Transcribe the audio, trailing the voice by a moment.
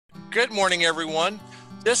Good morning, everyone.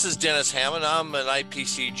 This is Dennis Hammon. I'm an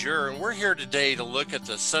IPC juror, and we're here today to look at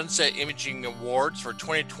the Sunset Imaging Awards for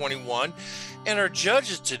 2021. And our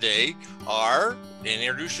judges today are,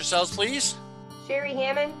 introduce yourselves, please. Sherry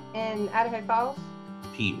Hammond in Idaho Falls.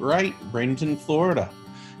 Pete Wright, Bradenton, Florida.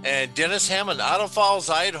 And Dennis Hammond, Idaho Falls,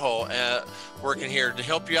 Idaho, working here to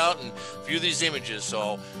help you out and view these images.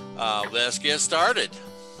 So let's get started.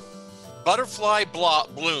 Butterfly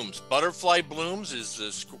Blooms. Butterfly Blooms is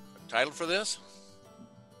the title for this.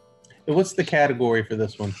 And what's the category for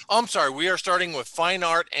this one? I'm sorry, we are starting with fine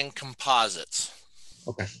art and composites.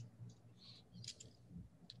 Okay.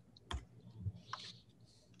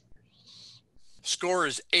 Score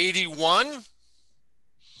is 81.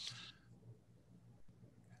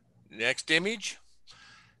 Next image.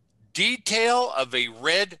 Detail of a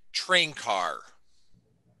red train car.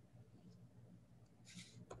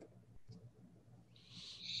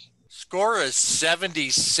 Score is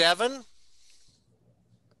 77.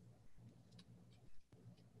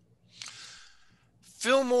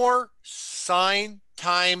 Fillmore sign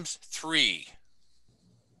times 3.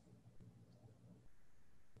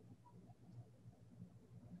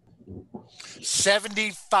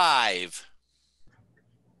 $75.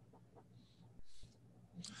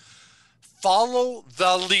 Follow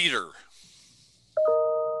the leader.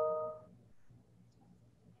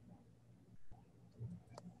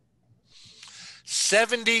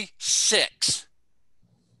 $76.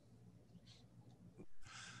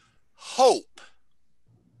 Hope.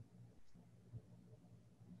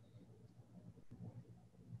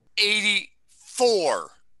 $84.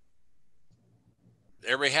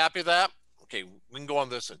 Everybody happy with that? Okay, we can go on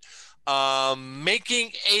this one.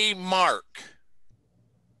 Making a mark.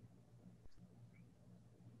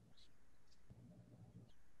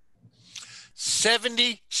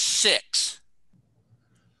 $76.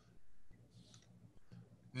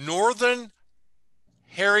 Northern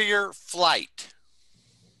Harrier flight.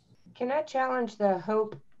 Can I challenge the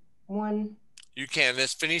Hope one? You can.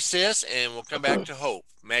 Let's finish this and we'll come back to Hope.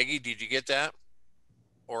 Maggie, did you get that?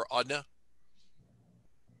 Or Adna?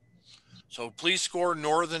 So please score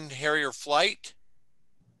Northern Harrier flight.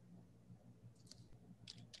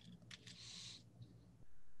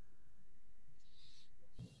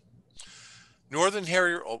 Northern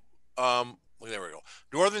Harrier, there we go.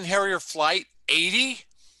 Northern Harrier flight 80.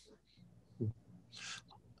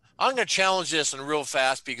 I'm going to challenge this one real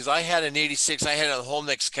fast because I had an 86. I had it in the whole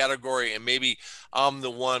next category, and maybe I'm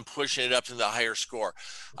the one pushing it up to the higher score.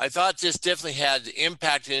 I thought this definitely had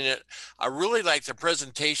impact in it. I really liked the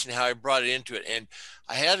presentation, how I brought it into it. And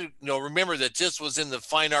I had to remember that this was in the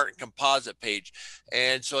fine art and composite page.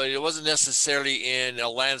 And so it wasn't necessarily in a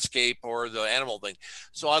landscape or the animal thing.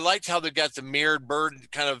 So I liked how they got the mirrored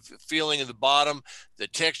bird kind of feeling in the bottom, the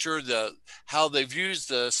texture, how they've used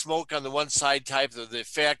the smoke on the one side type of the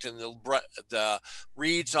effect, and the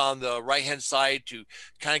reeds on the right hand side to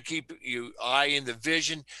kind of keep your eye in the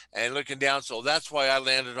vision and looking down. So that's why I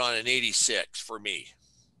landed on an 86 for me.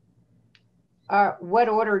 What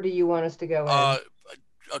order do you want us to go in?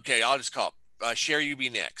 Okay, I'll just call Sherry, you be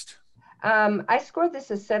next. I scored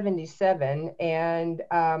this as 77, and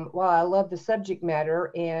while I love the subject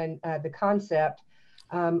matter and the concept,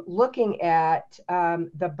 looking at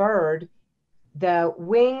the bird, the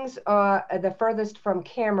wings the furthest from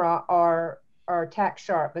camera are tack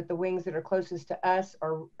sharp, but the wings that are closest to us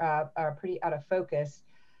are pretty out of focus,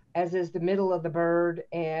 as is the middle of the bird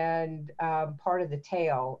and part of the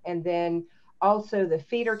tail. And then also the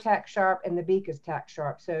feet are tack sharp and the beak is tack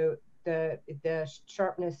sharp. So the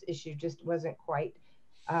sharpness issue just wasn't quite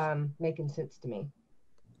making sense to me.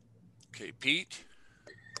 Okay, Pete.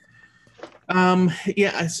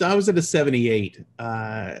 Yeah, so I was at a 78,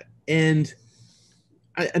 and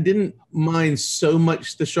I didn't mind so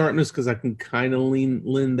much the sharpness because I can kind of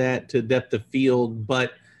lend that to depth of field,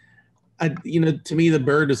 but to me, the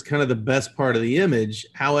bird is kind of the best part of the image.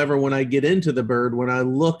 However, when I get into the bird, when I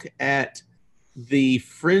look at the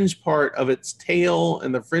fringe part of its tail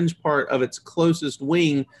and the fringe part of its closest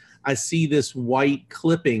wing, I see this white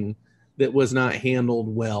clipping that was not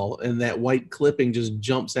handled well, and that white clipping just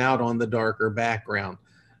jumps out on the darker background.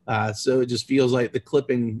 So it just feels like the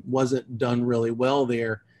clipping wasn't done really well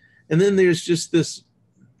there. And then there's just this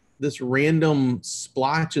random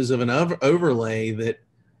splotches of an overlay that,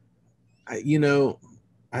 I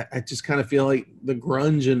just kind of feel like the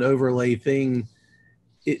grunge and overlay thing,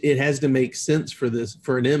 it has to make sense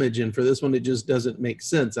for an image, and for this one, it just doesn't make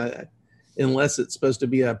sense. Unless it's supposed to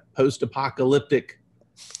be a post-apocalyptic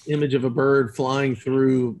image of a bird flying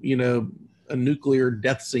through, a nuclear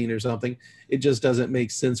death scene or something. It just doesn't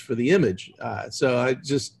make sense for the image. So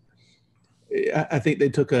I think they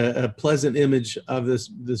took a pleasant image of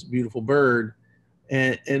this beautiful bird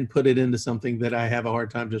and put it into something that I have a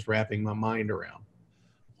hard time just wrapping my mind around.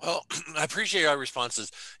 Well, I appreciate our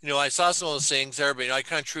responses. I saw some of those things there, but I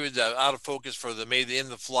kind of treated the out of focus for the maybe the end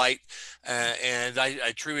of the flight, and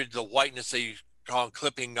I treated the whiteness that you call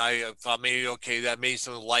clipping. I thought maybe okay, that may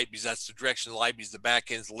some of the light because that's the direction of the light because the back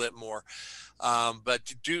end's lit more. But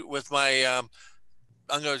to do with my,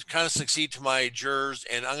 I'm going to kind of succeed to my jurors,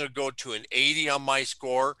 and I'm going to go to an 80 on my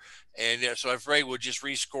score. And so if Ray would just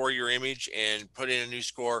rescore your image and put in a new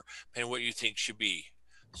score and what you think should be.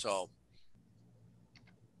 So.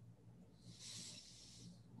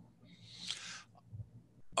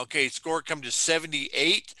 Okay, score come to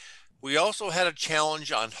 78. We also had a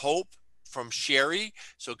challenge on Hope from Sherry.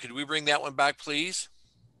 So could we bring that one back, please?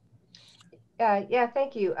 Yeah,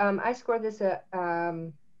 thank you. I scored this at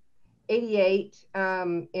 88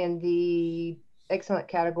 in the excellent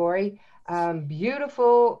category.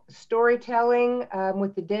 Beautiful storytelling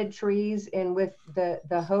with the dead trees and with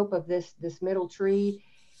the hope of this middle tree,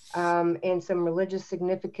 and some religious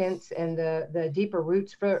significance and the deeper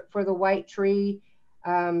roots for the white tree.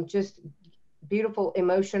 Just beautiful,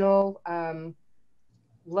 emotional,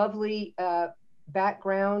 lovely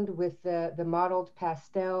background with the mottled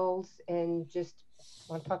pastels, and just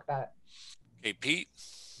want to talk about it. Okay, Pete.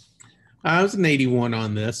 I was an 81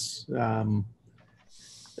 on this. I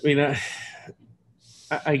mean,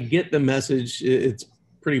 I get the message. It's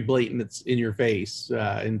pretty blatant. It's in your face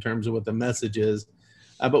in terms of what the message is.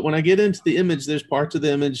 But when I get into the image, there's parts of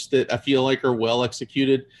the image that I feel like are well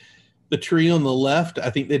executed. The tree on the left, I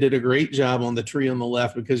think they did a great job on the tree on the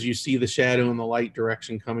left because you see the shadow and the light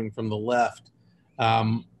direction coming from the left.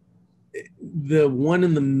 The one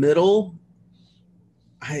in the middle,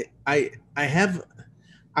 I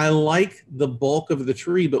like the bulk of the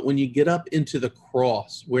tree, but when you get up into the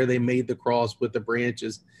cross where they made the cross with the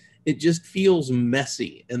branches, it just feels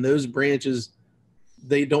messy. And those branches,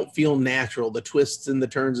 they don't feel natural. The twists and the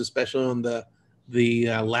turns, especially on the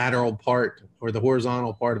lateral part or the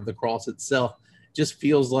horizontal part of the cross itself, just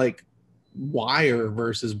feels like wire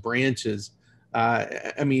versus branches.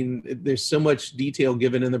 I mean, there's so much detail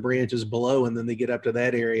given in the branches below, and then they get up to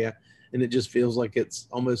that area, and it just feels like it's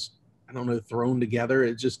almost, I don't know, thrown together.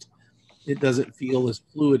 It doesn't feel as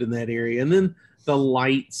fluid in that area. And then the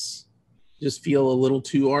lights just feel a little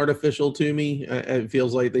too artificial to me. It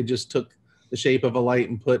feels like they just took the shape of a light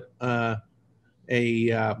and put a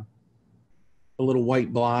little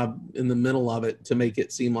white blob in the middle of it to make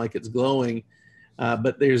it seem like it's glowing.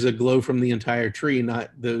 But there's a glow from the entire tree, not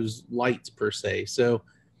those lights per se. So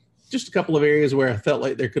just a couple of areas where I felt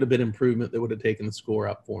like there could have been improvement that would have taken the score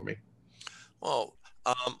up for me. Well,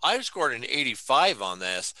 I scored an 85 on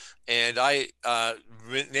this, and I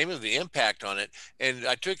named the impact on it, and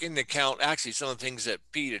I took into account actually some of the things that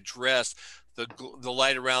Pete addressed, the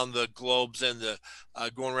light around the globes and the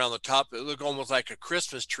going around the top. It looked almost like a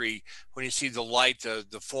Christmas tree when you see the light,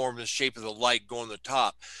 the form and shape of the light going to the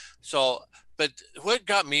top. So, but what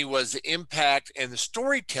got me was the impact and the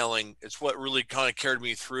storytelling. It's what really kind of carried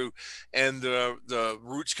me through, and the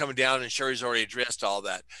roots coming down. And Sherry's already addressed all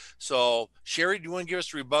that. So, Sherry, do you want to give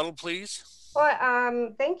us a rebuttal, please?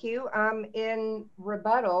 Well, thank you. In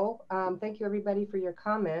rebuttal, thank you everybody for your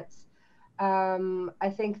comments.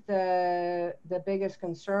 I think the biggest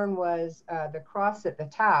concern was the cross at the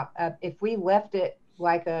top. If we left it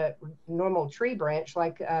like a normal tree branch,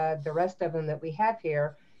 like the rest of them that we have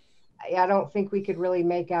here, I don't think we could really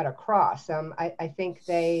make out a cross. I think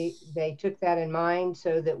they took that in mind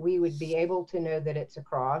so that we would be able to know that it's a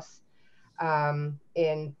cross.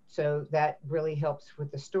 And so that really helps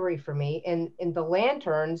with the story for me. And in the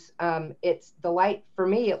lanterns, it's the light for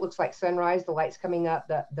me. It looks like sunrise. The light's coming up.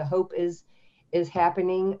 The hope is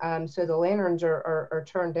happening. So the lanterns are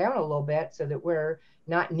turned down a little bit so that we're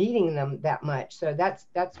not needing them that much. So that's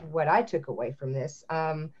what I took away from this.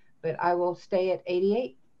 But I will stay at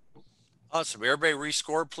 88. Awesome. Everybody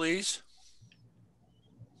rescore, please.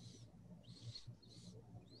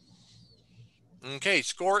 Okay,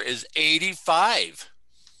 score is 85.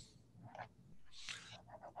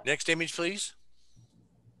 Next image, please.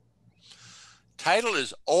 Title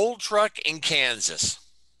is Old Truck in Kansas.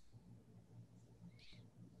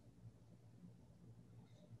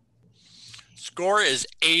 Score is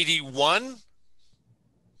 81.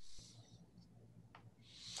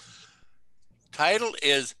 Title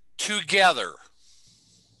is Together.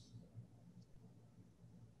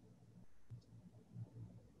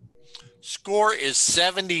 Score is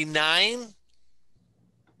 79.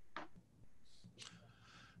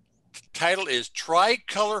 Title is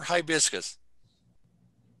Tricolor Hibiscus.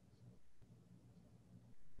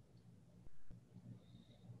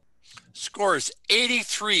 Score is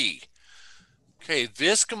 83. Okay,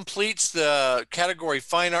 this completes the category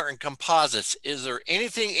fine art and composites. Is there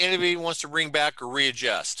anything anybody wants to bring back or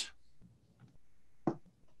readjust?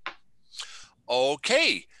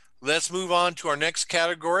 Okay, let's move on to our next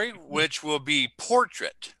category, which will be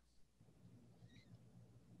portrait.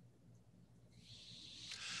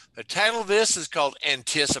 The title of this is called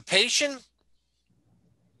Anticipation.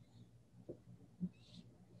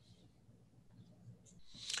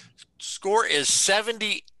 Score is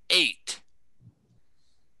 78.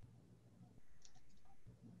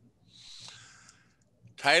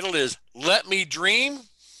 Title is Let Me Dream.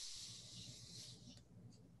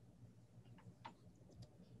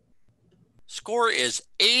 Score is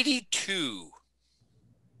 82.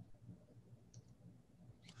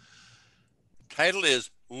 Title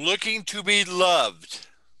is Looking to Be Loved.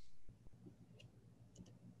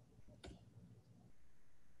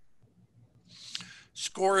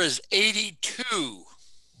 Score is 82.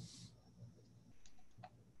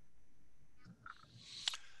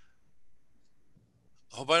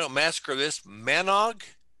 I hope I don't massacre this. Manog.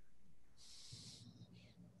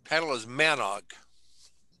 Title is Manog.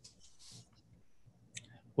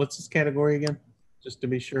 What's this category again? Just to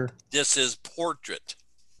be sure. This is portrait.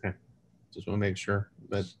 Okay. Just want to make sure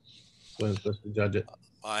that I'm supposed to judge it.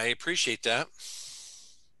 I appreciate that.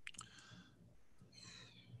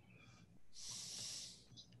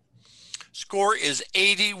 Score is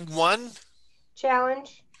 81.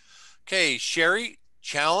 Challenge. Okay, Sherry,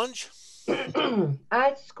 challenge.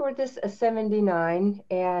 I scored this a 79,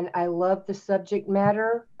 and I love the subject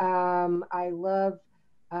matter. I love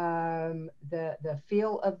the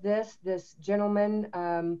feel of this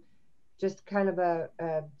gentleman, just kind of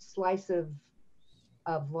a slice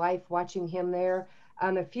of life watching him there.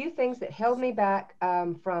 A few things that held me back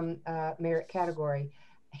from merit category.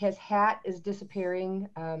 His hat is disappearing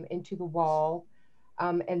into the wall.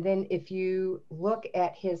 And then if you look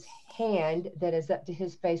at his hand that is up to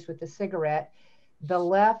his face with the cigarette,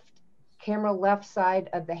 the camera left side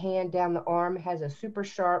of the hand down the arm has a super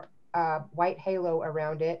sharp white halo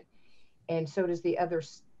around it. And so does the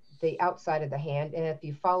outside of the hand. And if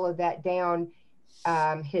you follow that down,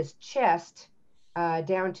 his chest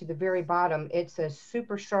down to the very bottom, it's a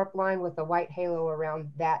super sharp line with a white halo around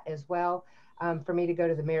that as well. For me to go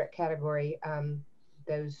to the merit category,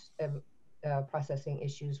 those processing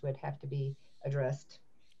issues would have to be addressed.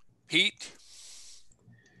 Pete?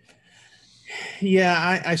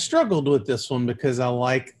 Yeah, I struggled with this one because I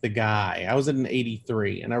like the guy. I was at an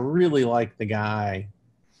 83, and I really like the guy.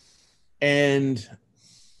 And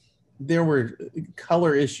there were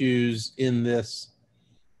color issues in this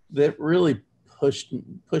that really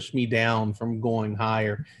pushed me down from going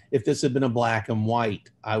higher. If this had been a black and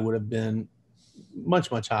white, I would have been much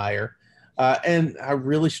higher. And I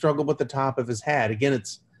really struggled with the top of his hat. Again,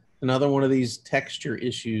 it's another one of these texture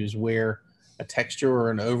issues where a texture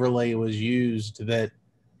or an overlay was used that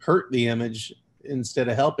hurt the image instead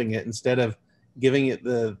of helping it. Instead of giving it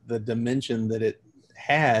the dimension that it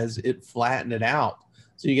has, it flattened it out.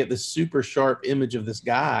 So you get this super sharp image of this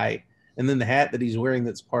guy, and then the hat that he's wearing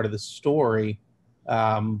that's part of the story,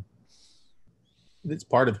 that's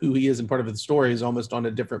part of who he is and part of the story, is almost on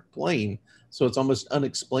a different plane. So it's almost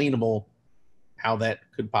unexplainable how that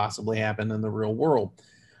could possibly happen in the real world.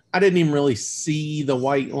 I didn't even really see the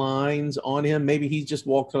white lines on him. Maybe he's just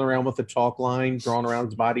walking around with a chalk line drawn around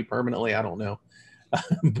his body permanently. I don't know.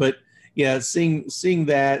 But yeah, seeing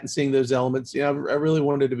that and seeing those elements, I really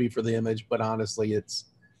wanted it to be for the image, but honestly,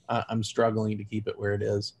 I'm struggling to keep it where it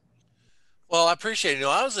is. Well, I appreciate it.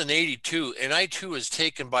 I was an 82, and I too was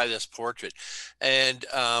taken by this portrait. And,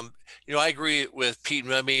 I agree with Pete,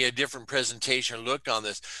 maybe a different presentation or look on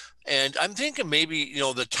this. And I'm thinking maybe,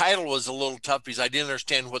 the title was a little tough because I didn't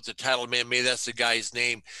understand what the title meant. Maybe that's the guy's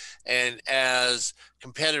name. And as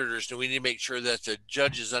competitors, we need to make sure that the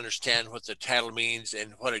judges understand what the title means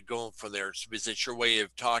and what it going from there, because it's your way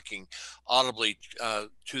of talking audibly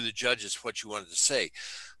to the judges what you wanted to say.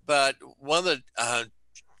 But one of the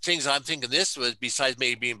things I'm thinking this was, besides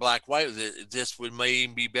maybe being black white, this would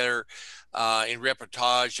maybe be better in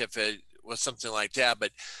reportage if it was something like that.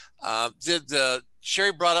 But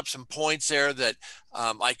Sherry brought up some points there that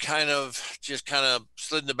I kind of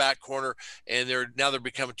slid in the back corner, and they're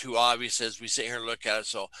becoming too obvious as we sit here and look at it.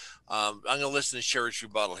 So I'm going to listen to Sherry's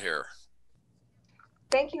rebuttal here.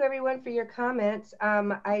 Thank you, everyone, for your comments.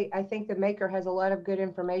 I think the maker has a lot of good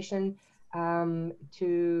information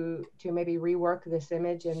to maybe rework this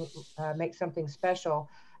image and make something special.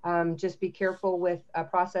 Just be careful with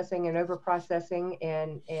processing and over processing,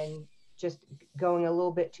 and just going a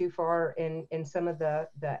little bit too far in some of the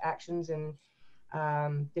actions and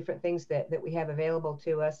different things that we have available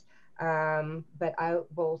to us. But I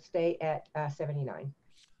will stay at 79.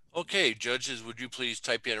 Okay, judges, would you please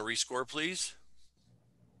type in a rescore, please?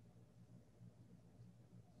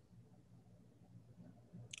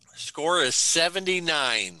 Score is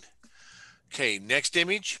 79. Okay, next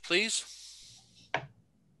image, please.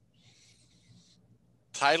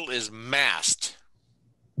 Title is Mast.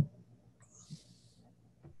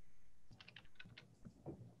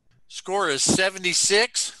 Score is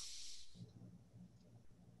 76.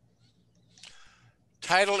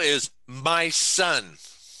 Title is My Son.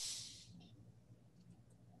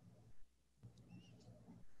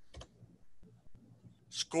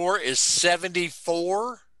 Score is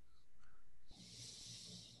 74.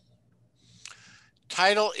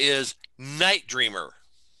 Title is Night Dreamer.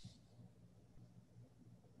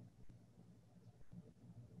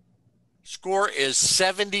 Score is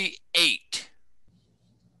 78.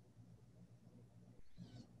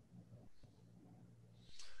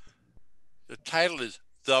 The title is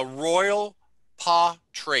The Royal Paw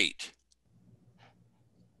Trait.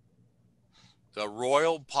 The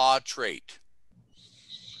Royal Paw Trait.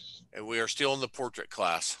 And we are still in the portrait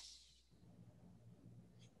class.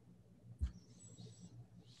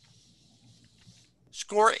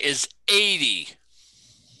 Score is 80.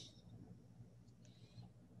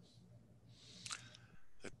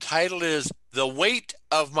 The title is The Weight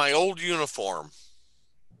of My Old Uniform.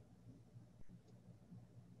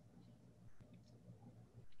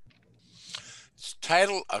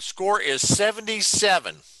 Title, score is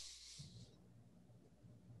 77.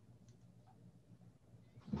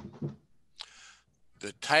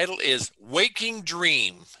 The title is Waking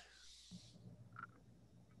Dream.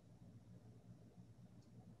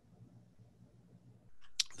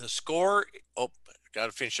 The score, got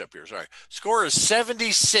to finish up here, sorry. Score is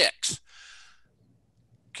 76.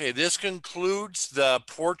 Okay, this concludes the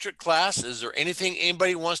portrait class. Is there anything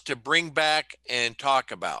anybody wants to bring back and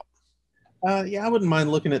talk about? Yeah, I wouldn't mind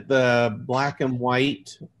looking at the black and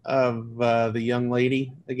white of the young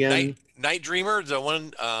lady again. Night Dreamer, the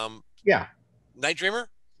one. Yeah. Night Dreamer?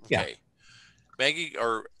 Okay. Yeah. Maggie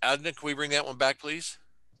or Adna, can we bring that one back, please?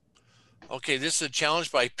 Okay, this is a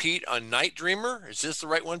challenge by Pete on Night Dreamer. Is this the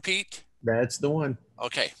right one, Pete? That's the one.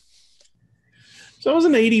 Okay. So I was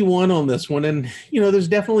an 81 on this one. And, there's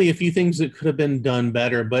definitely a few things that could have been done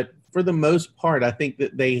better. But for the most part, I think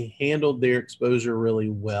that they handled their exposure really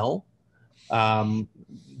well.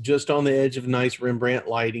 Just on the edge of nice Rembrandt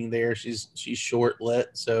lighting there. She's short lit,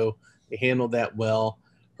 so they handled that well.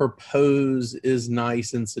 Her pose is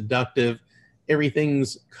nice and seductive.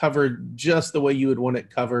 Everything's covered just the way you would want it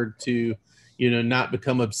covered to, not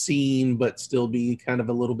become obscene, but still be kind of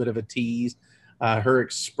a little bit of a tease. Her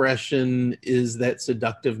expression is that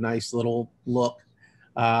seductive, nice little look.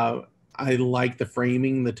 I like the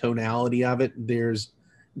framing, the tonality of it. There's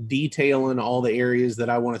detail in all the areas that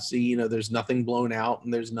I want to see. There's nothing blown out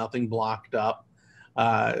and there's nothing blocked up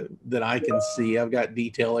that I can see. I've got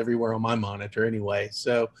detail everywhere on my monitor anyway.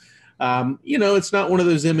 So, it's not one of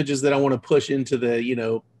those images that I want to push into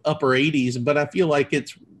the, upper 80s, but I feel like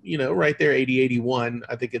it's, right there, 80, 81.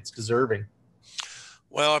 I think it's deserving.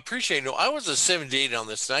 Well, I appreciate it. I was a 78 on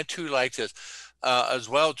this, and I too like this. As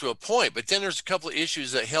well to a point, but then there's a couple of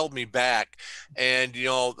issues that held me back. And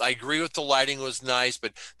I agree with the lighting was nice,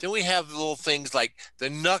 but then we have little things like the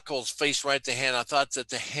knuckles face right at the hand. I thought that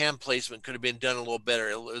the hand placement could have been done a little better.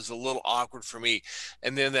 It was a little awkward for me.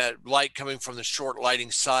 And then that light coming from the short lighting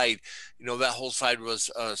side, that whole side was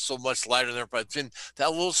so much lighter there, but then that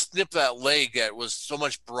little snip of that leg that was so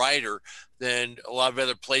much brighter than a lot of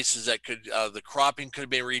other places that could the cropping could have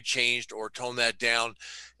been rechanged or toned that down.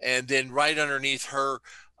 And then right underneath her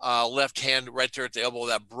left hand, right there at the elbow,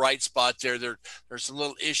 that bright spot there's some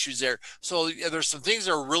little issues there. So there's some things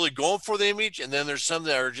that are really going for the image, and then there's some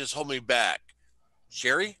that are just holding me back.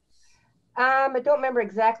 Sherry? I don't remember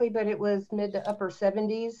exactly, but it was mid to upper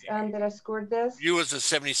 70s that I scored this. You was a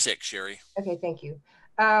 76, Sherry. Okay, thank you.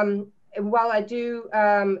 While I do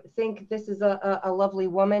think this is a lovely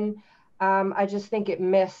woman, I just think it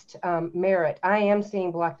missed merit. I am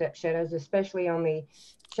seeing blocked up shadows, especially on the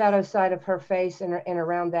shadow side of her face and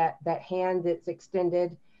around that hand that's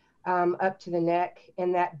extended up to the neck,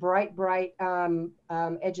 and that bright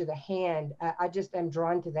edge of the hand. I just am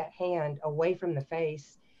drawn to that hand away from the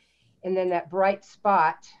face. And then that bright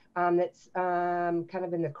spot that's kind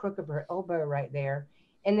of in the crook of her elbow right there.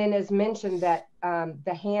 And then as mentioned, that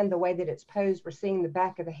the hand, the way that it's posed, we're seeing the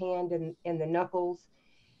back of the hand and the knuckles.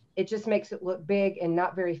 It just makes it look big and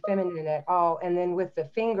not very feminine at all. And then with the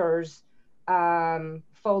fingers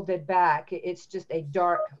folded back, it's just a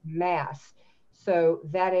dark mass. So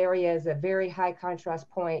that area is a very high contrast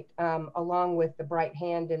point, along with the bright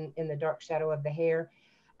hand in the dark shadow of the hair.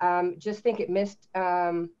 Just think it missed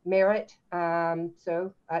merit.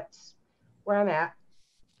 So that's where I'm at.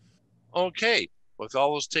 Okay. With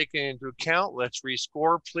all those taken into account, let's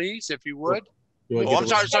rescore, please, if you would. Oh, I'm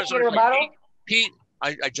sorry. Pete,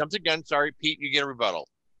 I jumped again. Sorry, Pete, you get a rebuttal.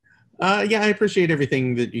 Yeah, I appreciate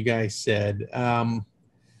everything that you guys said.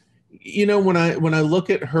 You know, when I look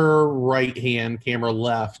at her right hand, camera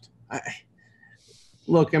left,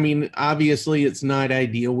 look, I mean, obviously it's not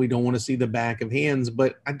ideal. We don't want to see the back of hands,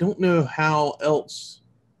 but I don't know how else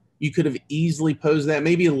you could have easily posed that,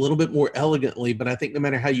 maybe a little bit more elegantly, but I think no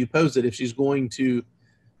matter how you pose it, if she's going to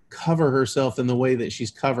cover herself in the way that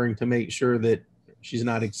she's covering to make sure that she's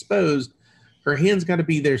not exposed, her hand's got to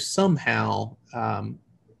be there somehow.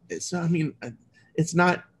 So, I mean, it's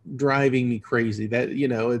not driving me crazy. That, you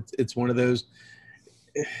know, it's one of those,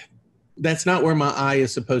 that's not where my eye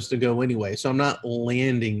is supposed to go anyway. So I'm not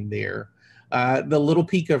landing there. The little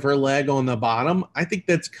peak of her leg on the bottom, I think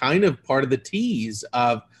that's kind of part of the tease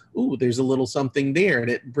of, ooh, there's a little something there.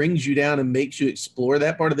 And it brings you down and makes you explore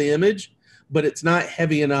that part of the image, but it's not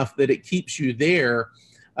heavy enough that it keeps you there.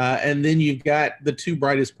 And then you've got the two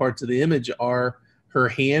brightest parts of the image are her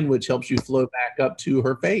hand, which helps you flow back up to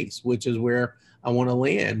her face, which is where I want to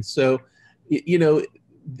land. So, you know,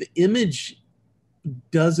 the image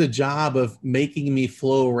does a job of making me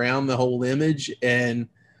flow around the whole image and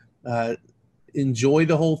enjoy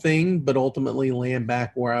the whole thing, but ultimately land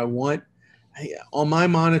back where I want. On my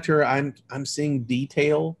monitor, I'm seeing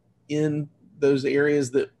detail in those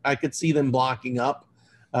areas that I could see them blocking up,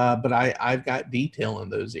 but I've got detail in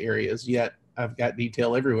those areas. Yet I've got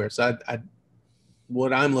detail everywhere. So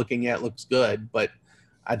what I'm looking at looks good, but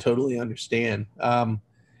I totally understand. I'm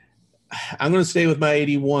going to stay with my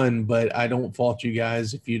 81, but I don't fault you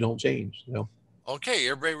guys if you don't change. So. Okay,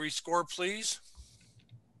 everybody rescore, please.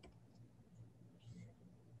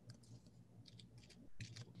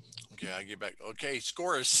 Okay, I get back. Okay,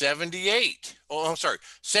 score is 78. Oh, I'm sorry,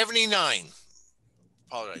 79.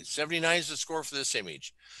 Apologize. 79 is the score for this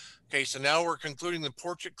image. Okay, so now we're concluding the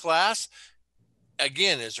portrait class.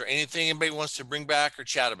 Again, is there anything anybody wants to bring back or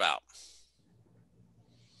chat about?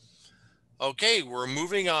 Okay, we're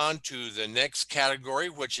moving on to the next category,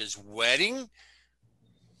 which is wedding.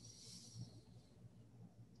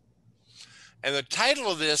 And the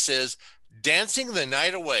title of this is Dancing the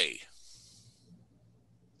Night Away.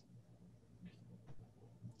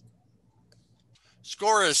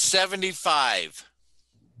 Score is 75.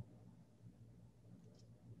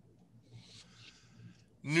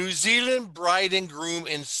 New Zealand bride and groom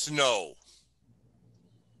in snow.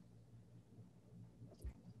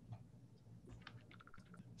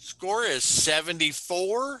 Score is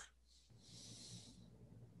 74.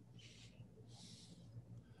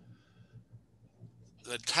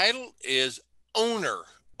 The title is Owner,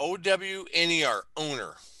 O-W-N-E-R,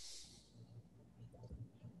 Owner.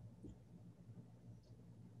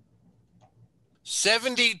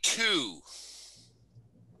 $72.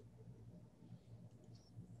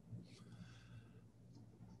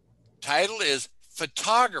 Title is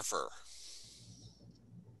Photographer.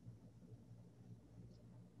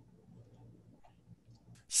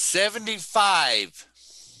 $75.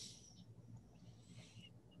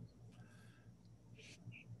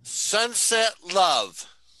 Sunset Love.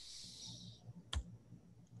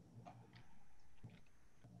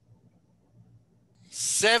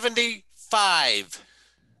 $75.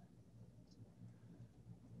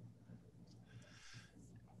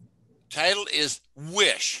 Title is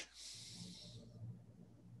Wish.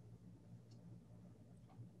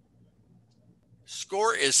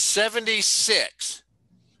 Score is 76.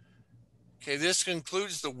 Okay, this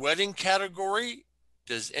concludes the wedding category.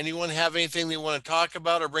 Does anyone have anything they want to talk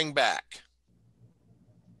about or bring back?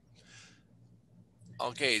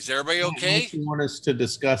 Okay, is everybody okay? You want us to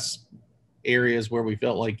discuss areas where we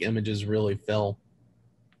felt like images really fell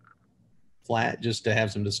flat, just to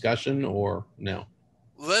have some discussion, or no?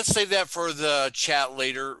 Let's save that for the chat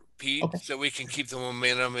later, Pete, okay, so we can keep the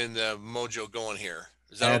momentum and the mojo going here.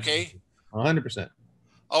 Is that okay? 100%.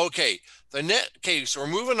 Okay, so we're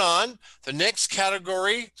moving on. The next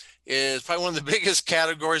category is probably one of the biggest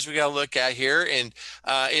categories we got to look at here, and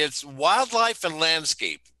it's wildlife and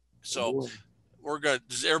landscape. So we're good.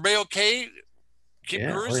 Is everybody okay? Keep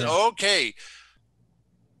cruising. Yeah. Okay.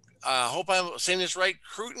 Hope I'm saying this right.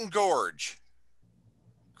 Croton Gorge.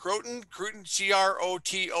 Croton,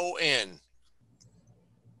 C-R-O-T-O-N.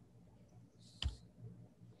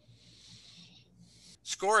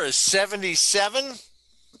 Score is 77.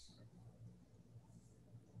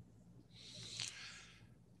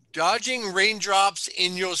 Dodging raindrops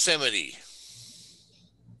in Yosemite.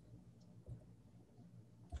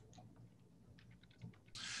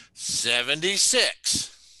 $76.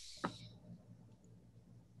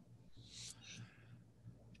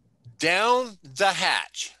 Down the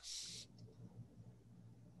hatch.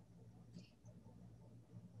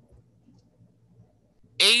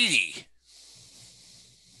 $80.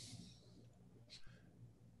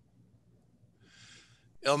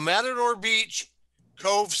 El Matador Beach,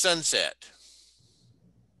 Cove Sunset.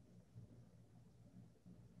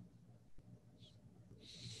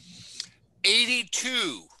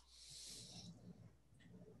 $82.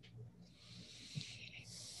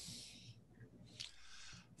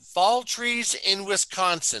 Fall trees in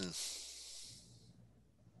Wisconsin.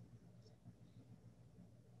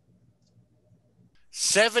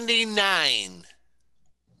 $79.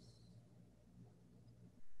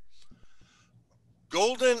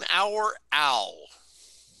 Golden Hour Owl.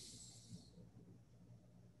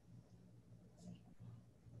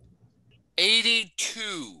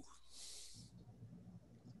 $82.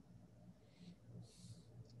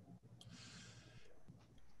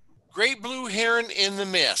 Great blue heron in the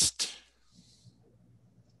mist.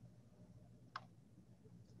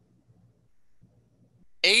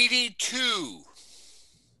 $82.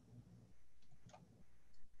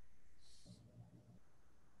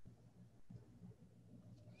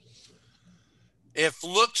 If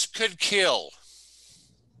looks could kill.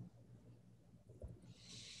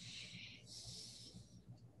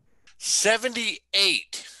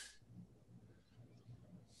 $78.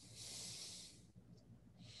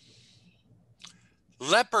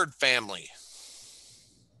 Leopard family.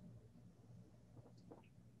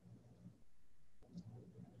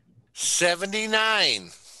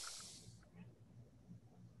 $79.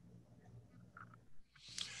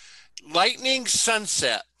 Lightning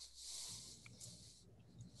sunset.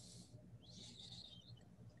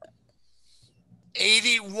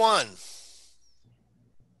 $81.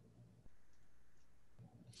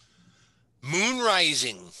 Moon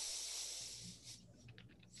rising.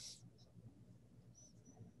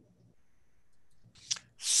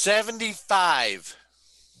 $75.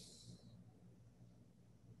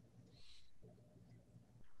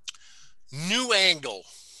 New angle.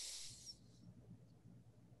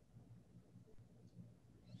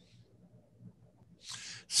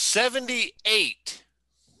 $78.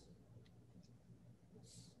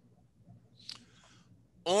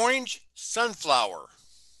 Orange sunflower.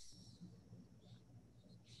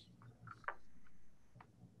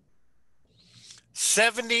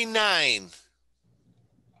 $79.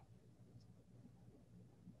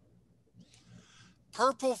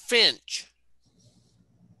 Purple finch.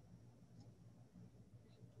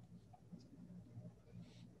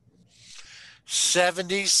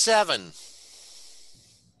 $77.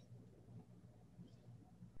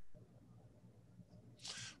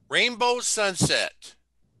 Rainbow sunset.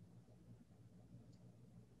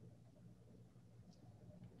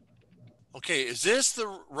 Okay, is this the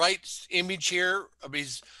right image here? I mean,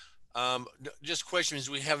 just questions.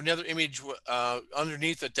 We have another image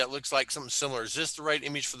underneath it that looks like something similar. Is this the right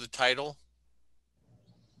image for the title?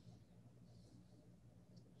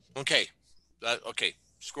 Okay, okay.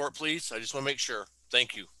 Score it, please. I just want to make sure.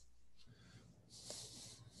 Thank you.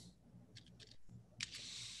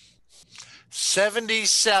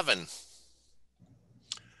 $77.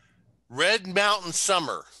 Red Mountain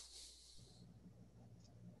Summer.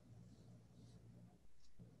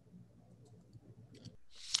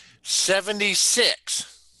 $76.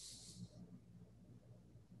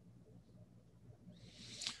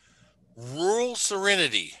 Rural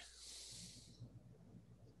Serenity.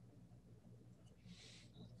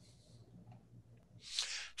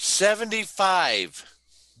 $75.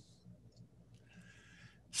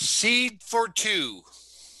 Seed for Two.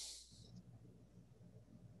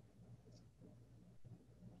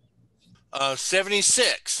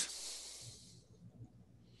 $76.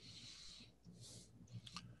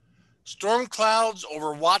 Storm clouds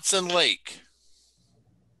over Watson Lake.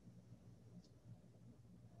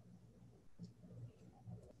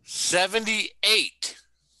 $78.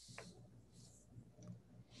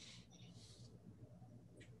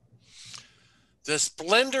 The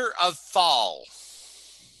Splendor of Fall.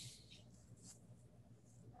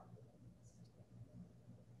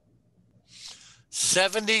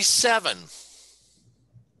 $77.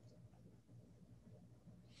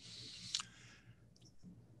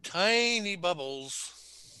 Tiny bubbles.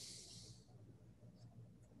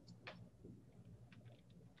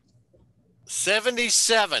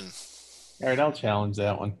 $77. All right, I'll challenge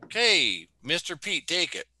that one. Okay, Mr. Pete,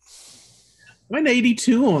 take it. Went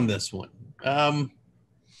 82 on this one.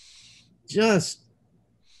 just,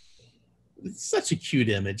 it's such a cute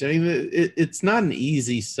image. I mean, it's not an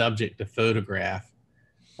easy subject to photograph.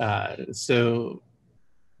 So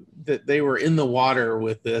that they were in the water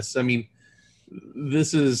with this. I mean,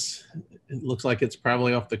 this is, it looks like it's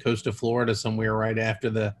probably off the coast of Florida somewhere right after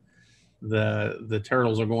the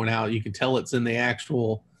turtles are going out. You can tell it's in the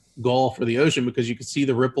actual Gulf or the ocean because you can see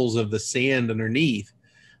the ripples of the sand underneath.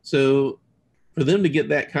 So for them to get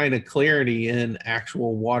that kind of clarity in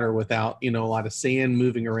actual water without, a lot of sand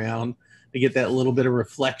moving around, to get that little bit of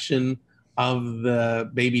reflection of the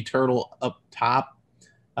baby turtle up top,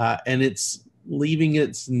 and it's leaving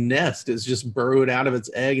its nest. It's just burrowed out of its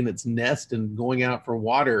egg and its nest and going out for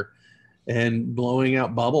water and blowing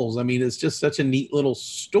out bubbles. I mean, it's just such a neat little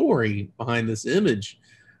story behind this image.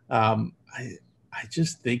 I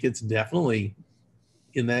just think it's definitely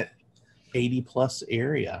in that 80 plus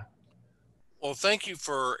area. Well, thank you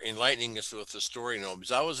for enlightening us with the story,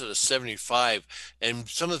 because I was at a 75, and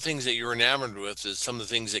some of the things that you're enamored with is some of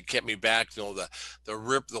the things that kept me back. The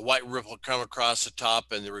white ripple come across the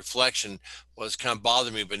top, and the reflection was kind of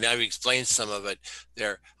bothering me. But now you explained some of it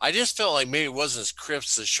there. I just felt like maybe it wasn't as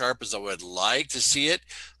crisp, as sharp as I would like to see it,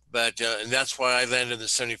 but and that's why I landed in the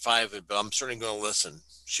 75. But I'm certainly going to listen.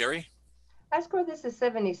 Sherry? I scored this a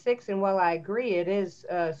 76, and while I agree it is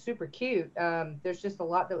super cute, there's just a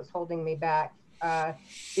lot that was holding me back.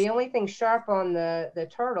 The only thing sharp on the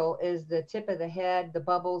turtle is the tip of the head, the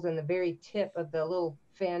bubbles, and the very tip of the little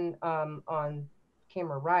fin on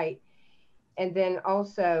camera right. And then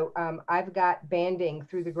also, I've got banding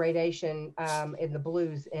through the gradation in the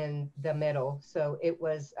blues in the middle. So it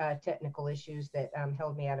was technical issues that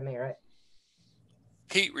held me out of merit.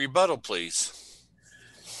 Pete, rebuttal, please.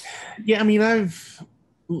 Yeah, I mean,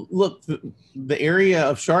 look, the area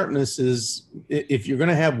of sharpness is, if you're going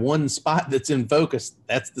to have one spot that's in focus,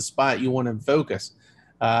 that's the spot you want in focus.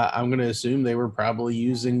 I'm going to assume they were probably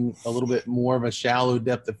using a little bit more of a shallow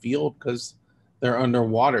depth of field because they're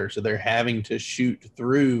underwater, so they're having to shoot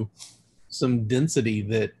through some density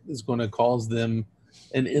that is going to cause them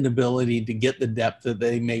an inability to get the depth that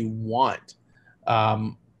they may want.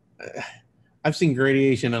 Um, I've seen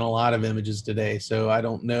gradation in a lot of images today, so I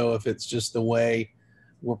don't know if it's just the way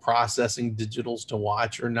we're processing digitals to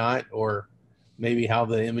watch or not, or maybe how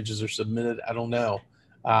the images are submitted. I don't know.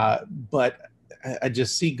 But I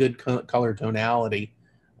just see good color tonality.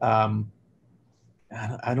 I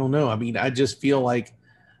don't know. I mean, I just feel like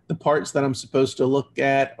the parts that I'm supposed to look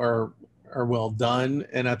at are well done,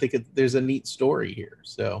 and I think there's a neat story here.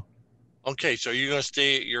 So, Okay, so you're going to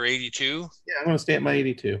stay at your 82? yeah, I'm going to stay at my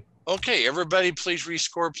 82. Okay, everybody, please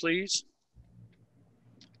rescore, please.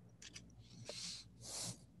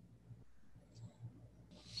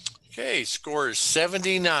 Okay, score is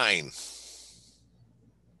 79.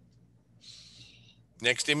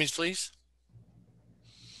 Next image, please.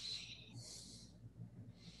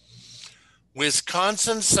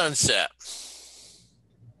 Wisconsin sunset.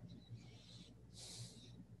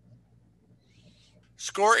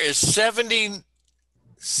 Score is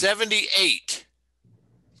 78.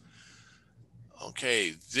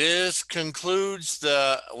 Okay, this concludes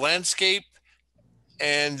the landscape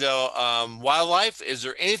and wildlife. Is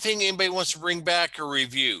there anything anybody wants to bring back or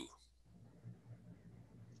review?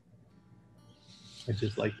 I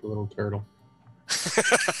just like the little turtle.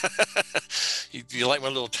 You like my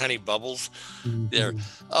little tiny bubbles there?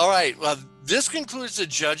 Mm-hmm. All right. Well, this concludes the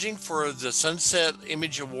judging for the Sunset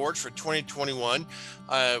Image Awards for 2021.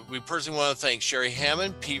 We personally want to thank Sherry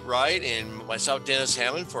Hammon, Pete Wright, and myself, Dennis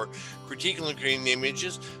Hammon, for critiquing and creating the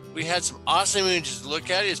images. We had some awesome images to look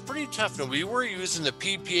at. It's pretty tough. Now, we were using the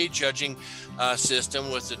PPA judging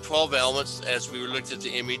system with the 12 elements as we looked at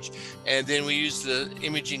the image. And then we used the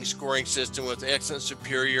imaging scoring system with excellent,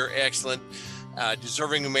 superior, excellent,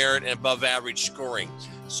 deserving of merit, and above average scoring.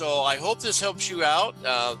 So I hope this helps you out.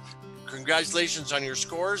 Congratulations on your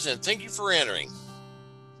scores, and thank you for entering.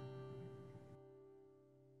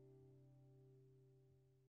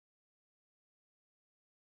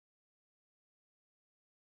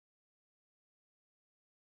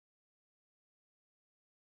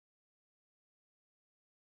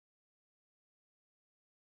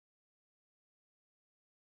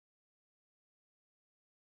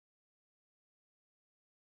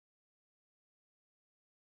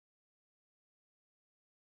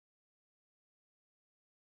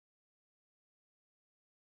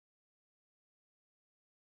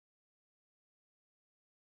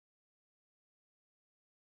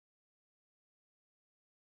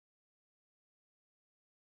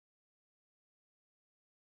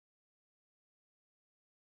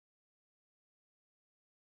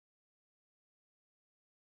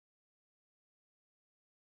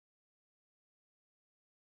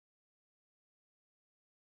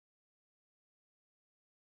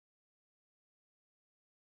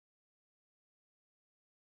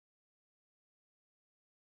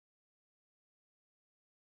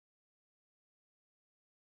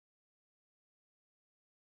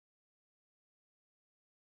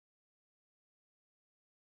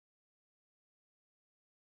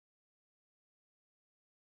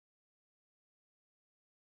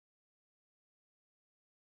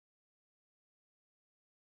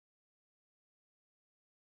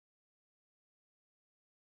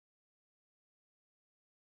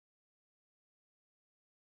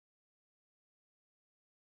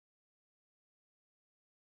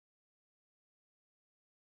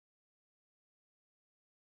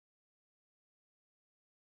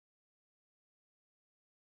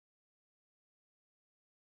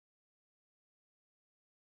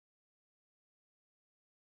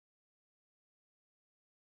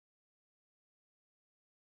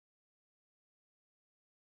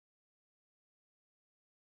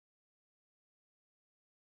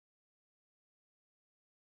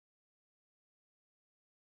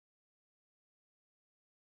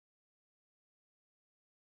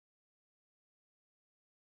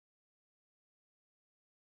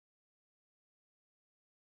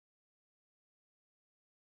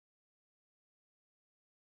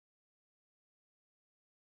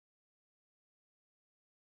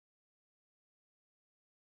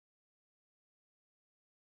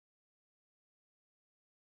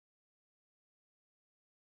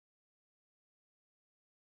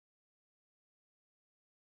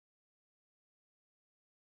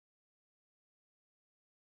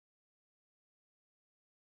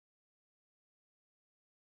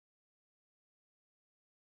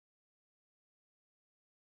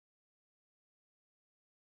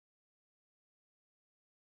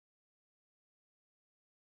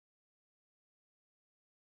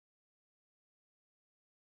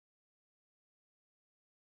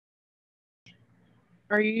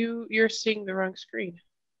 You're seeing the wrong screen.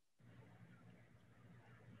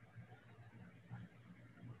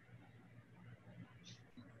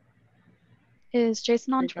 Is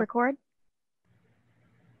Jason on to record?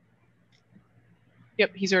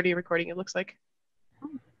 Yep, he's already recording, it looks like. Oh,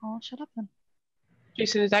 I'll shut up then.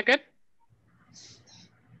 Jason, is that good?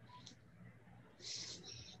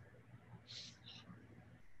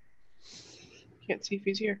 Can't see if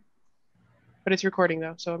he's here. But it's recording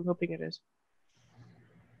though, so I'm hoping it is.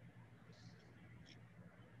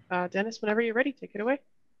 Dennis, whenever you're ready, take it away.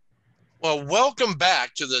 Well, welcome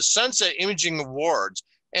back to the Sunset Imaging Awards.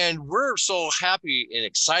 And we're so happy and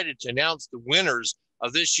excited to announce the winners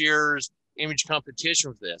of this year's image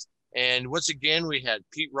competition for this. And once again, we had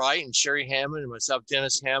Pete Wright and Sherry Hammond and myself,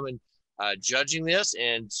 Dennis Hammond, judging this.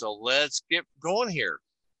 And so let's get going here.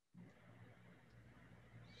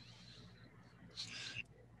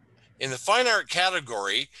 In the fine art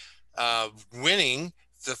category, winning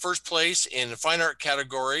the first place in the fine art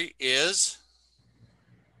category is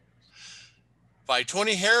by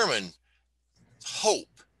Toni Harryman, Hope.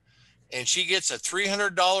 And she gets a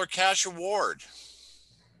 $300 cash award.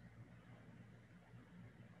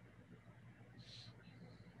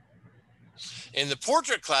 In the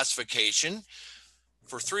portrait classification,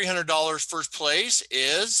 for $300 first place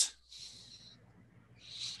is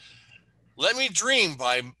Let Me Dream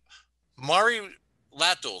by Mari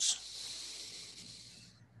Latozas.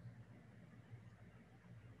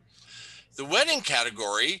 The wedding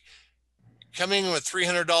category, coming in with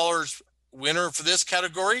 $300 winner for this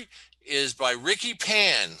category, is by Ricky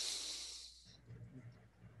Pan.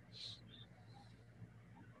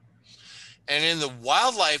 And in the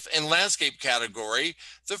wildlife and landscape category,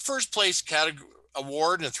 the first place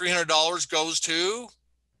award and $300 goes to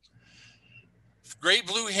Great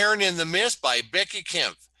Blue Heron in the Mist by Becky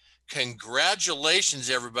Kemp. Congratulations,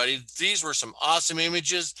 everybody. These were some awesome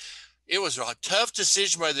images. It was a tough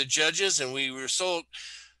decision by the judges, and we are so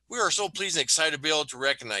pleased and excited to be able to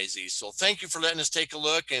recognize these. So thank you for letting us take a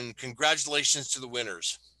look, and congratulations to the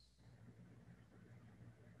winners.